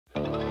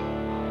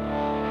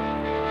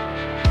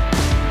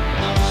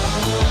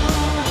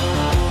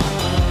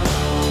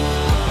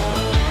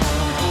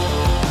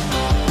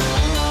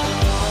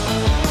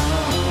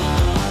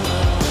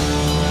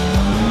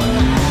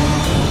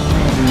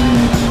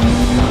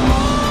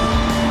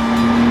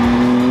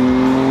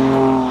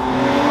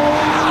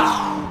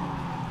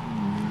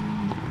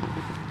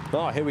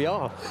here we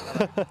are.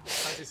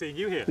 Fancy seeing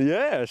you here.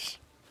 Yes.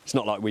 It's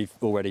not like we've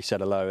already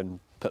said hello and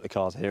put the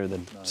cars here and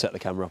then set the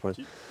camera up on.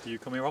 Do you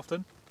come here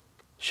often?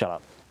 Shut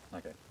up.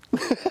 Okay.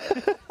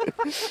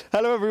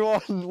 Hello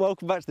everyone,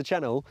 welcome back to the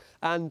channel,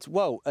 and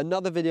well,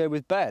 another video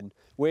with Ben.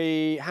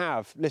 We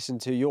have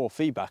listened to your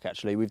feedback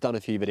actually. We've done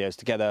a few videos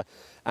together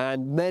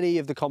and many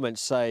of the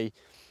comments say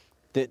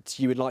that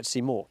you would like to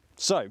see more.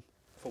 So,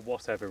 for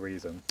whatever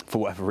reason. For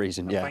whatever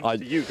reason, yeah. Thanks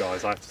to you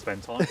guys, I have to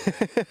spend time.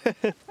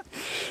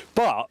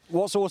 But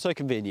what's also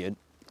convenient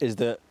is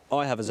that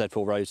I have a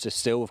Z4 Roadster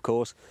still, of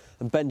course,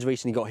 and Ben's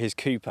recently got his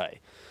Coupe.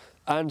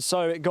 And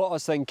so it got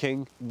us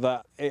thinking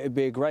that it would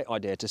be a great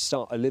idea to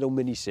start a little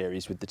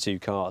mini-series with the two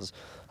cars,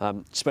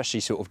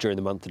 especially sort of during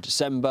the month of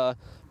December,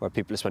 where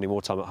people are spending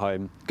more time at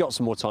home, got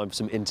some more time for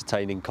some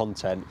entertaining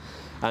content.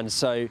 And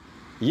so,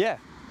 yeah,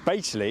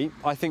 basically,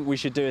 I think we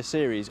should do a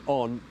series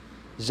on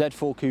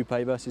Z4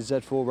 Coupe versus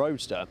Z4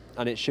 Roadster,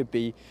 and it should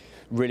be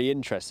really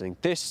interesting.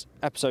 This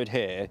episode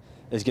here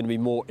is going to be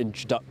more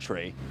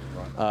introductory.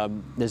 Right.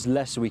 There's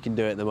less we can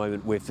do at the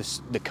moment with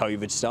the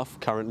COVID stuff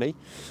currently.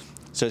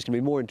 So it's going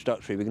to be more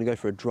introductory. We're going to go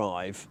for a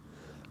drive,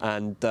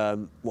 and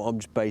well, I'm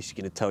just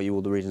basically going to tell you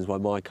all the reasons why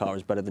my car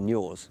is better than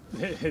yours.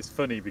 It's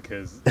funny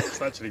because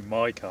it's actually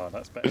my car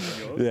that's better than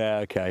yours. Yeah,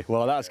 okay.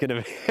 Well, that's going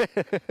to be...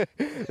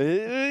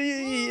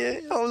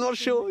 I'm not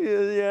sure.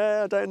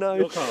 Yeah, I don't know.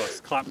 Your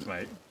car's clapped,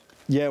 mate.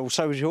 Yeah, well,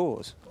 so is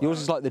yours. Wow.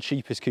 Yours is like the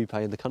cheapest coupe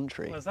in the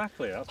country. Well,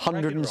 exactly.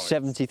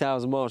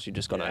 170,000 miles you've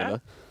just gone over.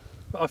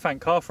 I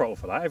thank Car Throttle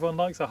for that. Everyone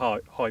likes a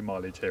high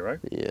mileage hero.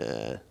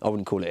 Yeah, I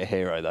wouldn't call it a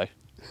hero though.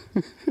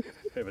 Bit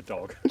of a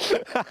dog.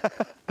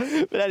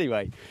 But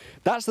anyway,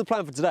 that's the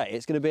plan for today.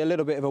 It's going to be a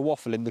little bit of a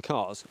waffle in the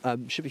cars.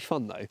 Should be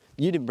fun though.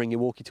 You didn't bring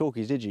your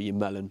walkie-talkies, did you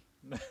melon?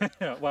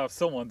 Well,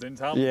 someone didn't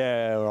tell me.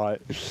 Yeah,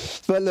 right.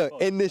 But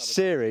look, in this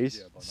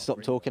series,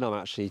 stop talking. I'm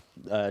actually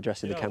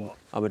addressing the camera.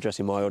 I'm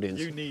addressing my audience.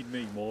 You need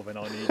me more than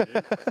I need you.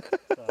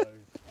 So.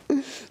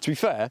 To be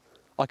fair,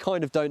 I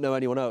kind of don't know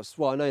anyone else.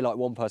 Well, I know like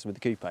one person with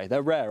the coupe.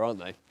 They're rare, aren't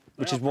they?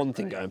 Which is one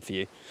thing going for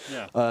you.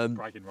 Yeah,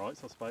 bragging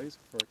rights, I suppose.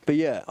 But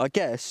yeah, I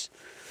guess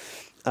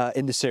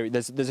in the series,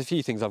 there's a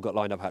few things I've got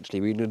lined up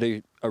actually. We're going to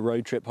do a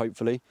road trip,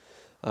 hopefully,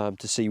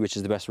 to see which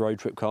is the best road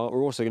trip car.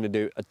 We're also going to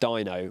do a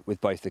dyno with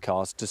both the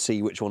cars to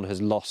see which one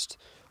has lost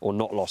or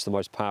not lost the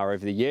most power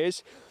over the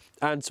years,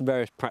 and some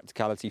various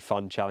practicality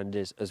fun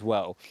challenges as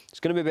well. It's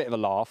going to be a bit of a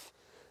laugh.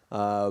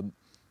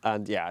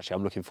 And yeah, actually,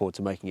 I'm looking forward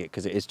to making it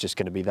because it is just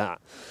going to be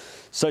that.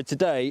 So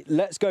today,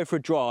 let's go for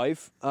a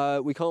drive.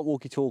 We can't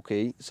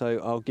walkie-talkie,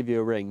 so I'll give you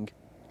a ring.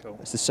 Cool.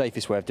 It's the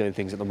safest way of doing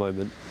things at the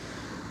moment.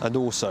 And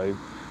also,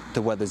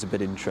 the weather's a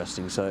bit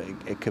interesting, so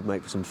it could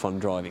make for some fun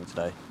driving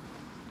today.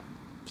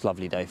 It's a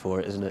lovely day for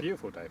it, isn't it?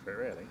 Beautiful day for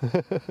it,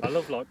 really. I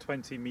love like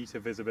 20-metre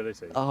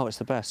visibility. Oh, it's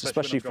the best.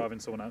 Especially when I'm driving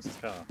someone else's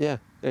car. Yeah,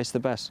 it's the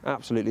best.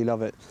 Absolutely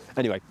love it.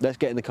 Anyway, let's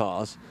get in the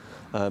cars,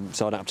 so I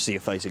don't have to see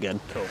your face again.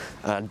 Cool.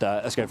 And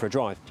let's go for a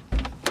drive.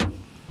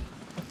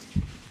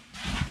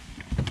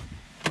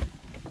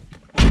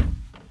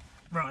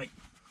 Right.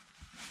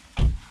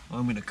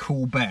 I'm going to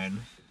call Ben.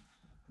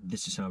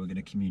 This is how we're going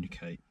to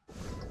communicate.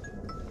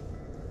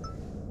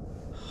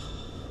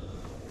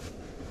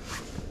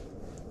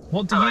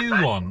 What do you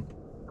want?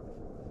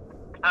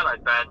 Hello,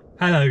 Ben.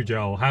 Hello,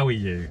 Joel. How are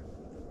you?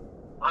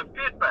 I'm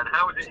good, Ben.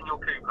 How is it in your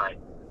coupe?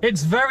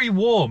 It's very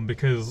warm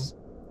because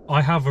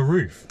I have a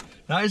roof.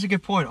 That is a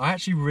good point. I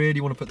actually really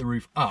want to put the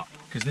roof up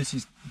because this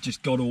is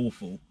just god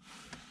awful.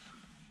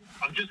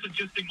 I'm just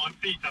adjusting my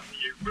feet after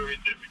you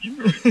ruined it when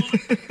you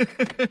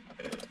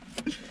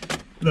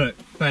Look,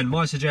 Ben,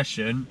 my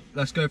suggestion,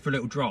 let's go for a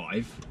little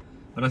drive,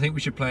 and I think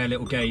we should play a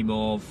little game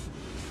of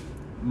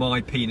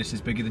my penis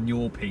is bigger than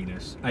your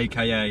penis,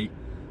 aka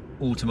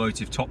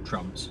automotive top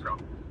trumps.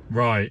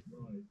 Right.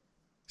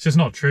 It's just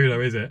not true though,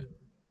 is it?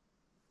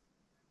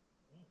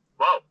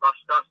 Well, that's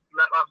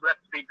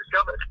left to be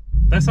discovered.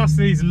 Let's ask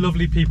these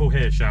lovely people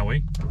here, shall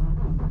we?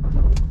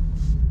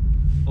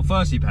 Well,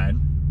 firstly, Ben,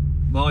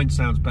 mine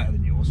sounds better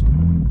than yours.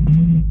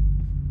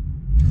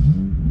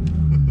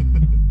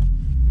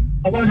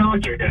 I won't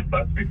argue against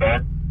that, to be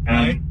fair.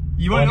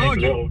 You won't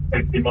argue?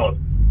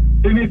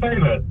 Do me a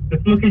favour,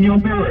 just look in your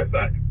mirror a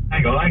sec.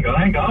 Hang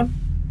on.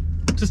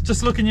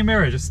 Just look in your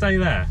mirror, just stay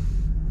there.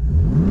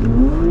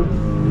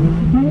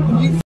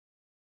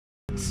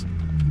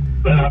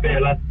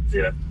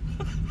 Yeah.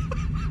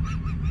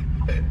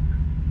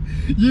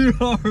 You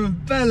are a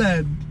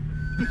bellend.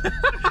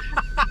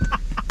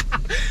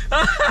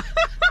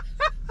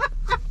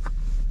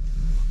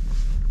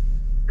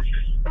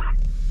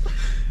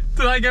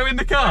 Did I go in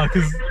the car?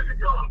 Because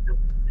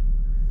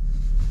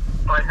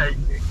I hate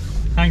you.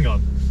 Hang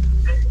on.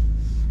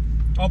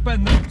 Oh,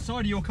 Ben, the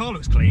side of your car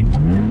looks clean.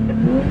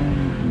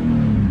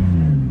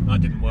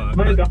 That didn't work.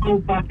 Mate, the whole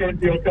back end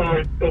of your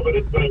car is covered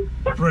in blue.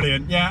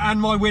 Brilliant. Yeah,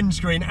 and my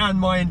windscreen and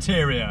my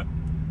interior.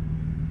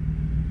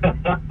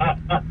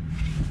 That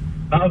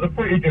was a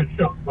pretty good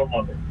shot, come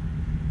on.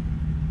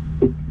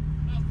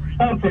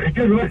 That was pretty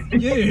good, wasn't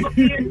it?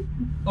 You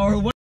are a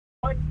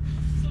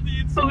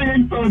It's on the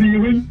inside of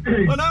your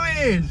windscreen. I know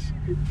it is.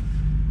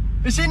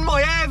 It's in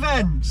my air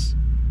vents!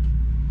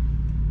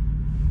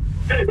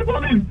 It's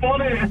on his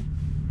bonnet.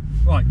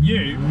 Right,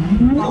 you.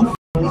 Oh,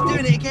 he's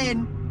doing it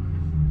again.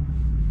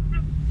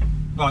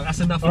 Right, that's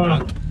enough of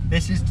that.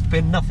 This has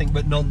been nothing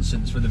but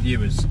nonsense for the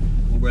viewers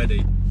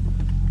already.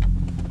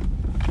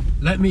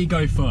 Let me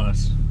go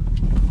first.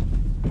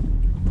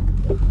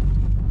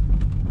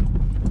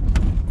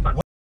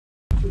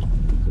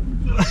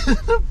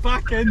 The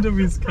back end of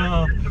his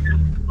car.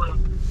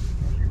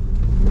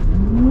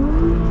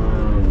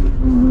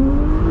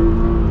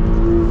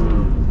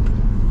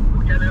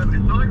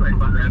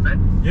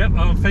 Yep,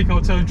 I think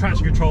I'll turn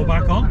traction control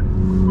back on.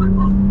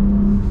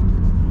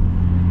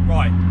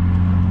 Right,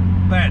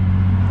 Ben.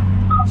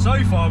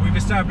 So far we've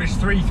established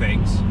three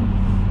things.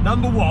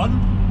 Number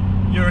one,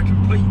 you're a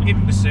complete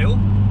imbecile.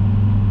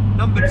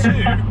 Number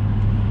two,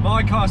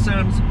 my car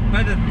sounds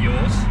better than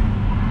yours.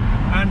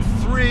 And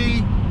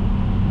three,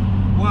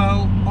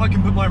 well, I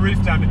can put my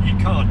roof down and you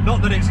can't.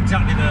 Not that it's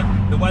exactly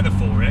the weather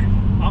for it.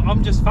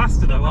 I'm just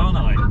faster though, aren't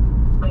I?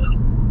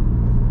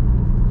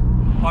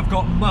 I've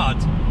got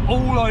mud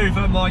all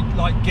over my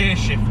gear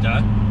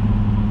shifter,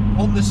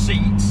 on the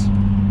seats,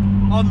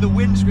 on the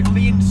windscreen, on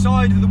the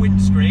inside of the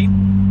windscreen.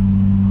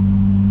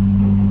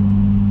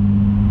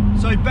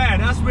 So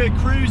Ben, as we're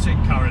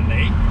cruising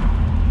currently,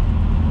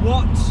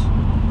 what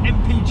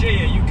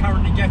MPG are you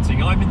currently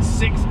getting? I'm in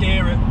 6th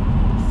gear at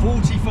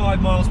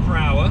 45 miles per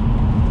hour,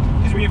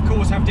 because we of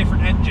course have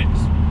different engines,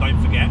 don't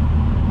forget.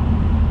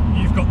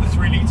 You've got the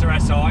 3-litre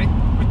SI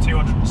with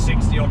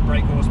 260 odd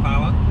brake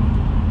horsepower.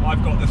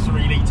 I've got the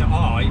 3-litre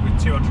I with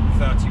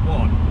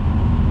 231.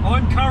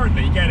 I'm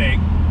currently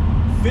getting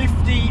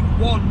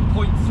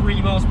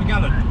 51.3 miles per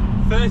gallon.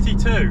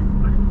 32.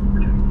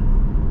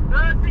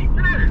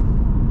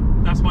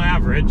 32? That's my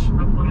average.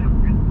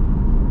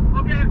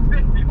 I'm getting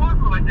 51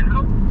 right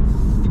now.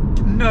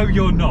 No,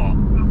 you're not.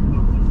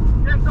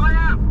 Yes, I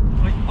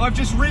am. I've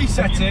just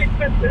reset it,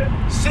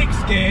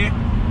 6th gear,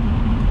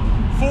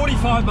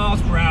 45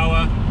 miles per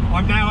hour.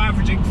 I'm now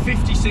averaging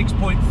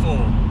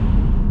 56.4.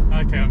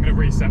 Okay, I'm going to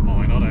reset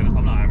mine. I'm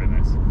not having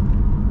this.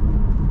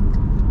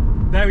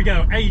 There we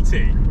go.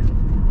 80,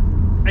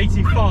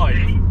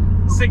 85,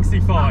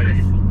 65,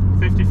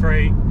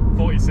 53,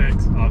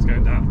 46. I was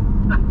going down.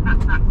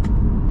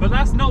 But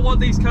that's not what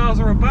these cars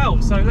are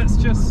about. So let's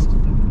just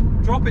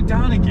drop it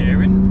down a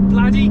gear and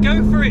bloody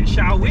go for it,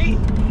 shall we?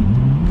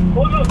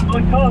 Well, look,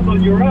 my car's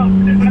on your up.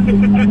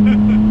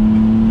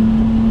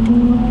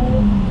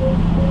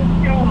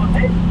 Go on,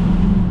 then.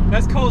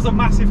 Let's cause a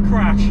massive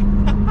crash.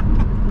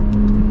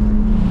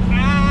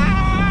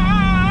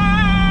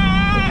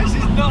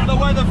 Not the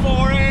weather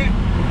for it.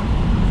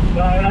 No,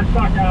 that's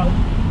back out.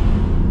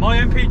 My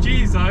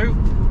MPGs though,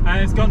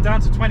 it's gone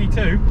down to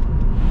 22.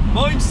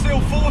 Mine's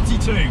still 42,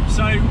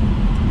 so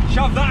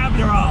shove that up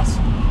your ass.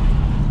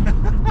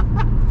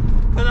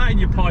 Put that in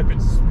your pipe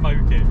and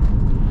smoke it.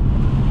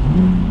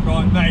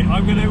 Right, mate,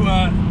 I'm going to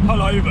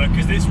pull over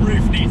because this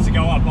roof needs to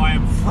go up. I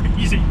am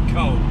freezing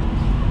cold.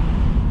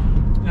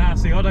 Ah,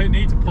 see, I don't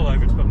need to pull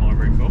over to put my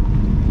roof up.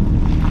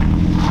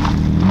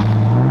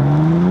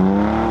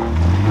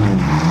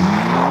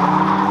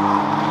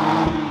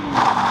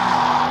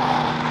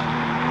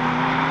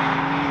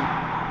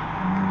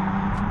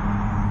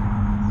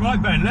 Right,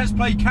 Ben, let's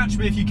play Catch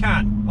Me If You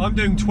Can. I'm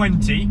doing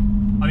 20.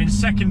 I'm in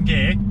 2nd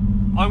gear.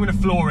 I'm going to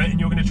floor it and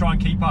you're going to try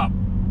and keep up.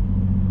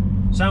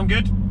 Sound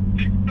good?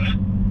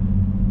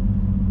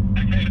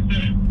 Okay, let's do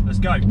it. Let's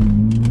go.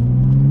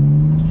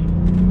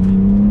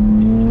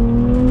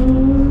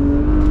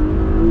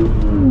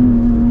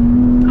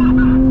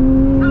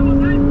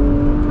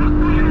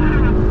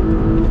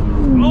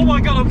 Oh my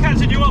god, I'm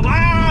catching you up!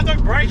 Ah,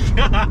 don't brake!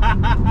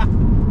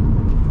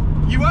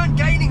 You weren't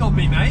gaining on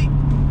me, mate.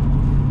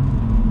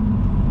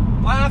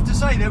 I have to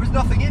say, there was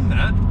nothing in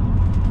that.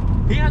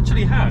 He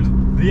actually had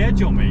the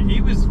edge on me. He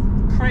was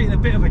creating a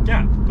bit of a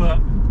gap, but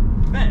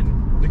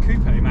then the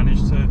coupe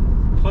managed to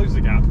close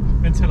the gap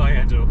until I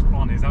ended up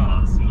on his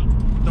arse.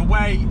 The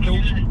way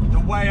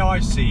I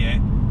see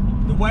it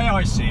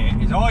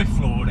is I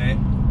floored it,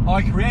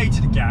 I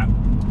created a gap,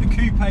 the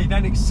coupe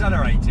then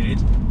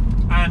accelerated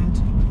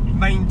and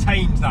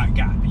maintained that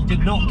gap. He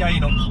did not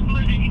gain on,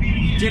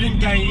 he didn't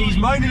gain, he's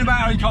moaning about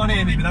how he can't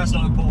hear me, but that's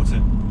not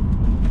important.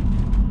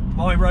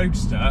 My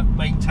Roadster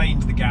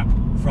maintained the gap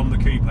from the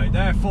coupe,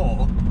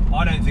 therefore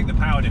I don't think the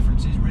power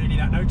difference is really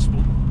that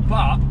noticeable,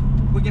 but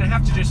we're going to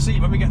have to just see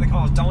when we get the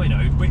cars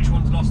dynoed which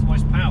one's lost the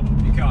most power,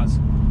 because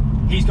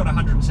he's got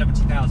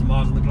 170,000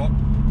 miles on the clock,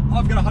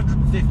 I've got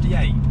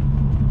 158,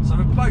 so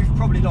we've both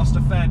probably lost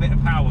a fair bit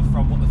of power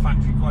from what the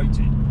factory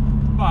quoted,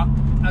 but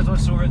as I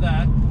saw it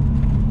there,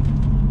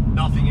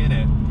 nothing in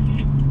it.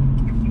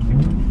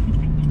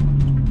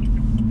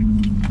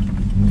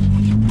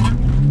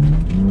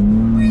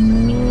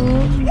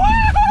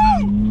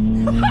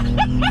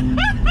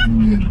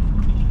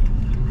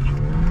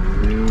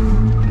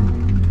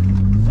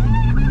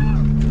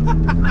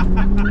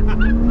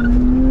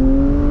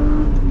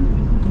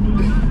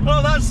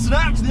 Oh, that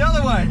snapped the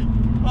other way.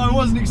 I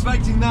wasn't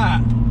expecting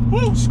that.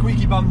 Woo,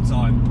 squeaky bum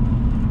time.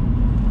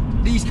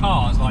 These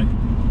cars, like,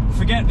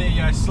 forget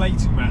the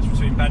slating match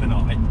between Ben and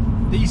I.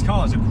 These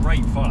cars are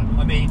great fun.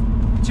 I mean,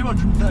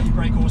 230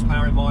 brake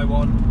horsepower in my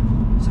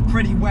one. It's a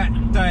pretty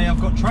wet day. I've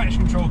got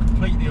traction control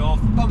completely off,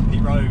 bumpy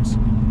roads,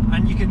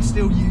 and you can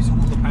still use all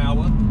the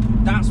power.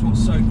 That's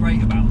what's so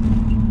great about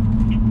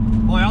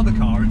them. My other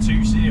car, a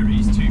 2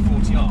 Series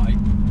 240i,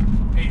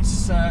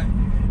 it's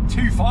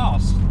too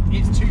fast.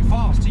 It's too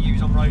fast to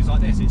use on roads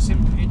like this. It's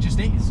simple. It just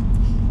is.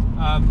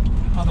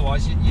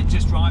 Otherwise, you're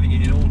just driving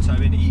it in auto,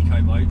 in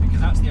eco mode, because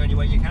that's the only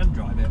way you can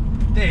drive it.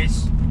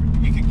 This,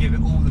 you can give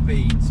it all the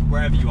beans,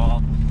 wherever you are,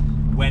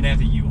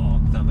 whenever you are,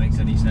 if that makes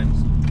any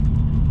sense.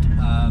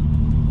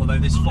 Although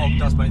this fog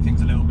does make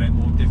things a little bit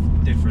more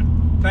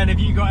different. Ben, have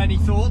you got any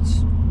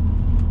thoughts?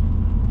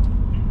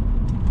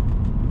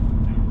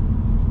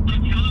 I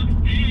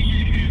can't hear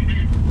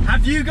you.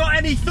 Have you got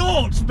any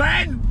thoughts,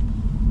 Ben?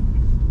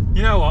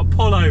 You know what?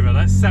 Pull over.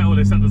 Let's settle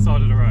this at the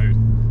side of the road.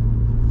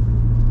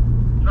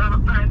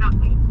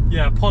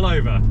 Yeah, pull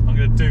over. I'm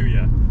going to do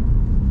you.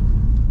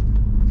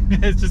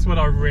 It's just when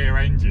I rear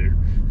end you.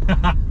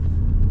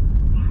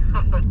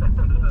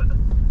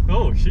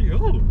 Oh,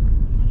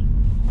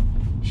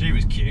 she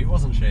was cute,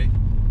 wasn't she?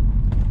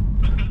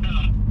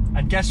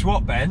 And guess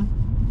what, Ben?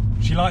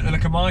 She liked the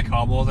look of my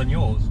car more than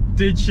yours.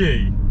 Did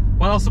she?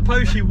 Well, I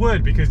suppose she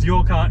would, because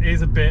your car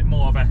is a bit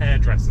more of a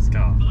hairdresser's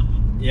car.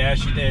 Yeah,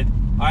 she did.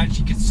 I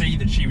actually could see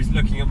that she was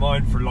looking at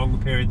mine for a longer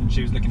period than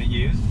she was looking at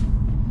yours.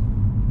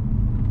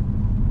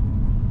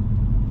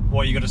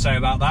 What are you got to say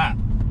about that?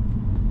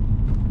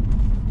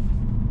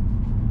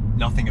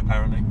 Nothing,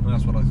 apparently. Well,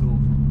 that's what I thought.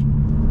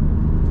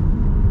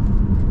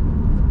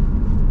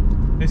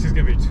 This is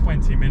going to be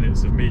 20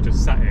 minutes of me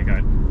just sat here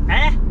going,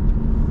 eh?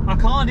 I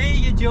can't hear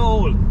you,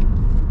 Joel.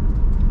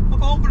 I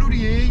can't bloody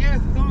hear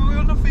you. We're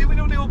on the field with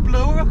a little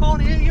blower. I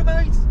can't hear you,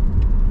 mate.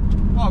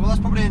 Right, well, that's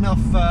probably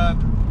enough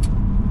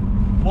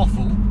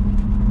waffle.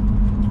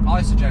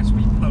 I suggest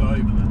we pull over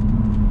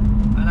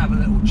and have a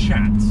little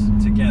chat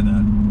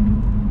together,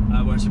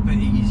 where it's a bit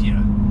easier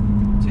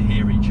to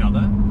hear each other,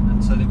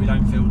 and so that we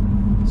don't feel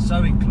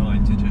so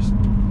inclined to just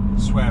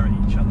swear at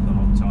each other the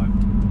whole time.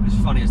 As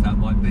funny as that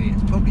might be,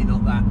 it's probably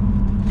not that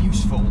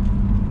useful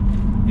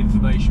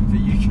information for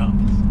you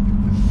guys,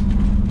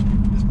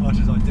 as much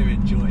as I do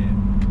enjoy it.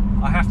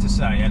 I have to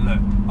say, and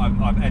look,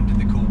 I've ended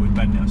the call with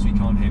Ben now, so he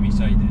can't hear me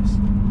say this.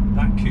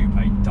 That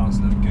coupe does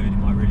look good in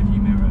my rear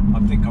view mirror. I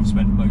think I've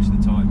spent most of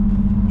the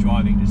time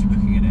driving just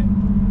looking at it.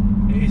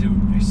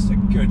 It's a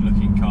good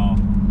looking car.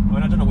 I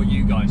mean, I don't know what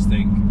you guys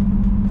think.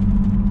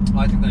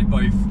 I think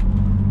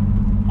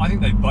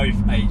they both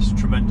aged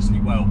tremendously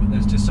well, but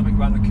there's just something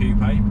about the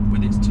coupe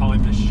with its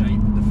timeless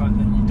shape, the fact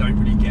that you don't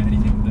really get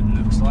anything that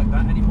looks like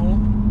that anymore.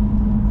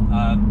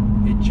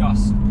 It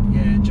just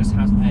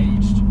has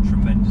aged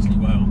tremendously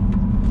well.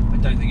 I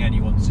don't think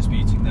anyone's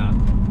disputing that,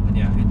 and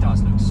yeah, it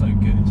does look so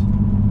good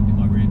in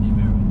my rear view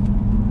mirror.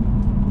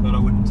 But I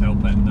wouldn't tell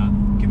Ben that,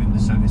 give him the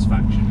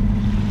satisfaction.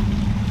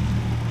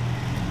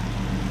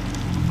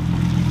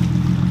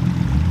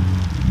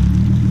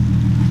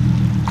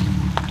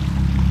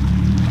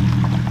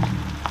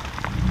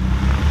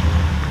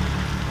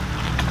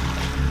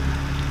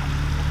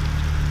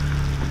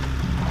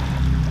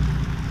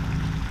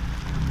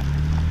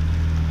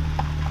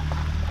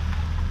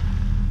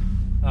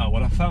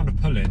 Well, I found a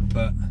pull-in,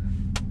 but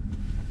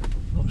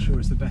not sure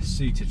it's the best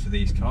suited for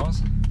these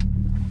cars.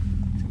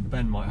 I think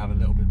Ben might have a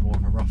little bit more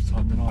of a rough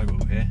time than I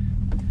will here.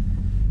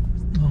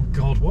 Oh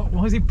God,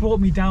 why has he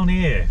brought me down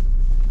here?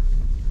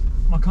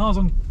 My car's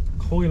on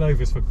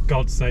coilovers, for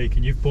God's sake,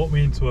 and you've brought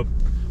me into a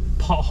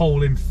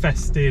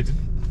pothole-infested,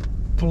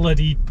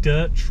 bloody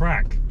dirt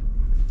track.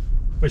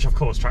 Which, of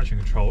course, traction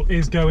control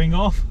is going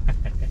off.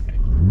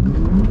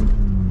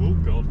 Oh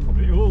God,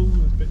 probably. Oh,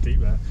 it's a bit deep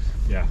there.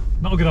 Yeah,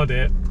 not a good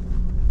idea.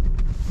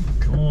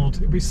 God,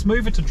 it'd be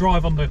smoother to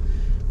drive on the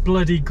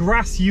bloody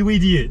grass, you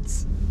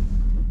idiots.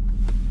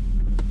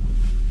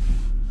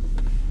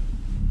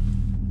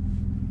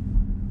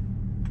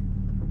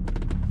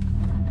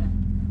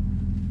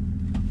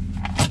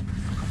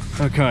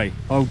 Okay,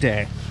 oh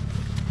dear.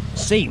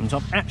 Seems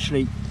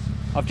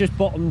I've just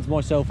bottomed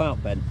myself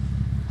out, Ben.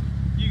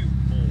 You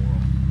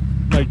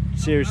moron. No,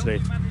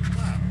 seriously.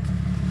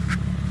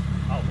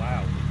 Oh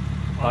wow.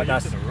 Oh, Like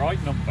that's the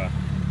right number.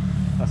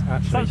 That's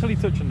It's actually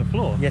touching the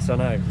floor. Yes, I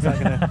know. Is that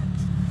gonna...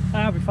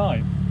 That'll be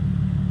fine.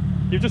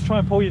 You just try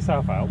and pull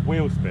yourself out,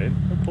 wheel spin,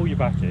 and pull you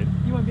back in.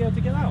 You won't be able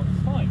to get out.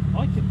 It's fine.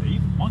 I can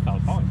leave. My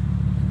car's fine.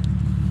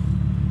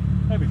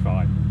 It'll be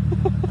fine.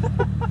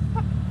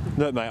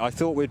 Look, mate, I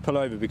thought we'd pull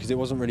over because it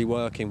wasn't really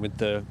working with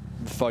the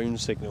phone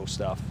signal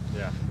stuff.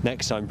 Yeah.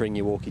 Next time, bring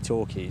your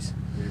walkie-talkies.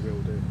 We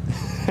will do.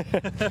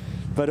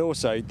 But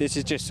also, this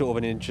is just sort of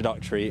an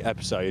introductory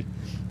episode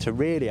to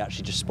really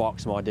actually just spark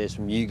some ideas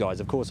from you guys.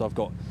 Of course, I've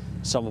got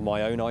some of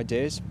my own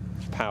ideas,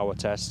 power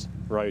test,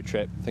 road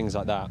trip, things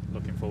like that.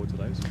 Looking forward to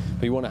those.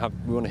 But we want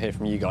to hear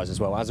from you guys as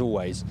well. As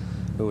always,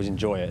 we always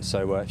enjoy it.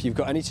 So if you've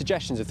got any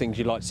suggestions of things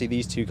you'd like to see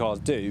these two cars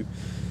do,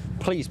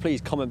 please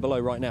comment below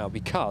right now,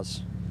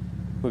 because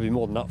we'll be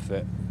more than up for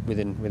it.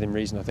 within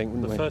reason, I think,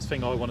 wouldn't The we? first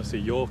thing I want to see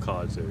your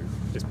car do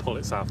is pull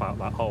itself out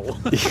that hole.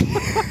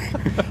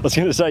 I was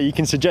going to say, you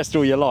can suggest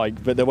all you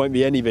like, but there won't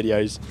be any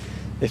videos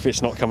if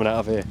it's not coming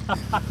out of here.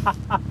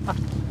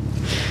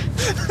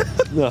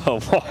 Oh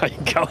my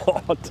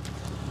God.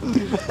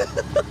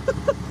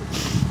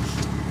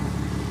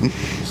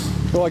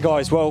 Right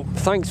guys, well,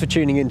 thanks for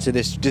tuning into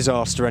this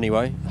disaster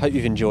anyway. Hope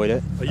you've enjoyed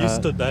it. Are you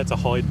stood there to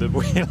hide the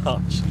wheel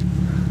arch?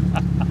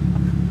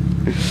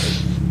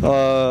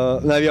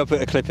 Maybe I'll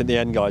put a clip at the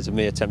end, guys, of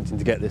me attempting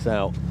to get this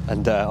out,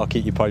 and I'll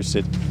keep you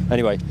posted.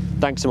 Anyway,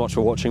 thanks so much for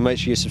watching. Make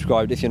sure you're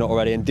subscribed if you're not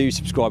already, and do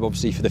subscribe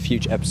obviously for the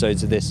future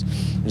episodes of this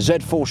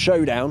Z4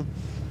 Showdown,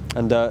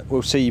 and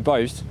we'll see you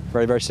both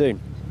very, very soon.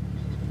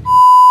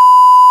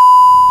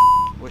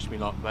 Wish me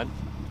luck, Ben.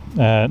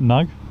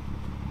 No.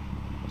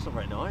 That's not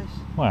very nice.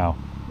 Wow.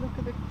 Look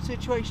at the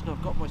situation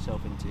I've got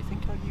myself into.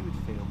 Think how you would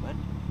feel, Ben.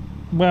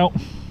 Well,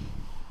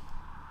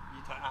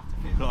 You don't have to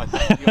feel like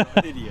that. You're not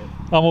an idiot.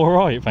 I'm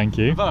alright, thank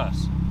you.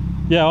 Reverse.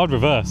 Yeah, I'd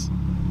reverse.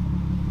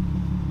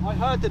 I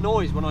heard the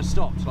noise when I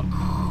stopped. Like,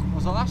 I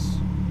was like,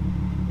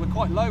 we're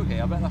quite low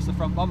here. I bet that's the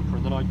front bumper.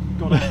 And then I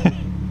got out.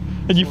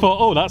 And you thought,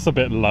 oh, that's a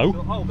bit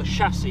low. Oh, the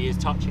chassis is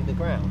touching the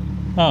ground.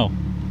 Oh.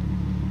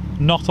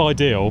 Not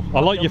ideal. I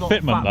like your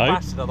fitment I'm not a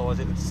fat bastard, otherwise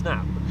it would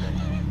snap, wouldn't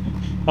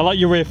it? I like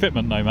your rear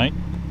fitment though, mate.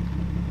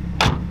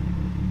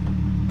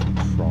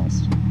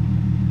 Christ.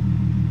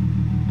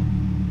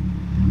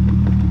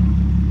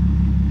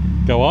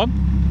 Go on.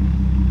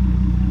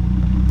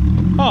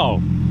 Oh,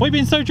 what have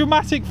you been so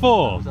dramatic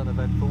for? That was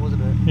uneventful,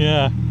 wasn't it?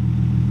 Yeah.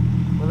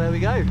 Well, there we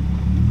go.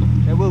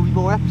 There will be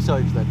more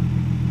episodes then.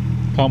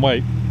 Can't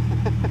wait.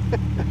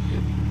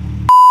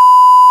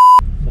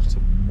 What a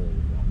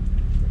moron.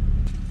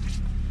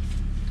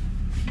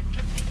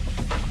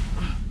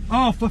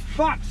 Oh, for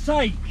fuck's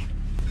sake!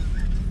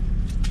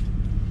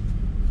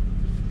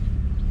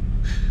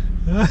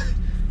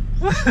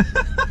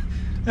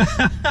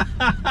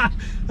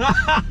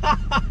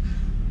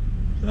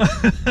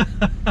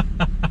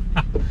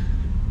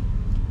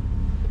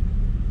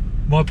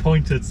 My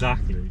point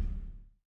exactly.